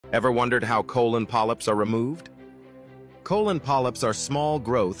Ever wondered how colon polyps are removed? Colon polyps are small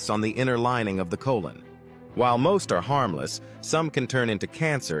growths on the inner lining of the colon. While most are harmless, some can turn into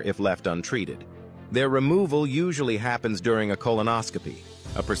cancer if left untreated. Their removal usually happens during a colonoscopy,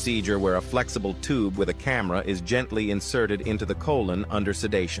 a procedure where a flexible tube with a camera is gently inserted into the colon under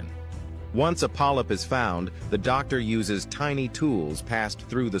sedation. Once a polyp is found, the doctor uses tiny tools passed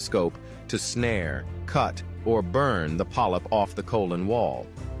through the scope to snare, cut, or burn the polyp off the colon wall.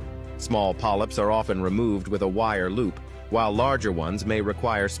 Small polyps are often removed with a wire loop, while larger ones may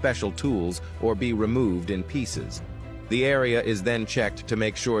require special tools or be removed in pieces. The area is then checked to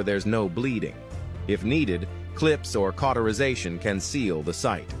make sure there's no bleeding. If needed, clips or cauterization can seal the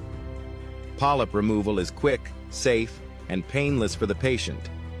site. Polyp removal is quick, safe, and painless for the patient,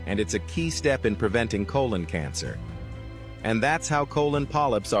 and it's a key step in preventing colon cancer. And that's how colon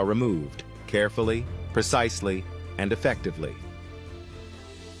polyps are removed: carefully, precisely, and effectively.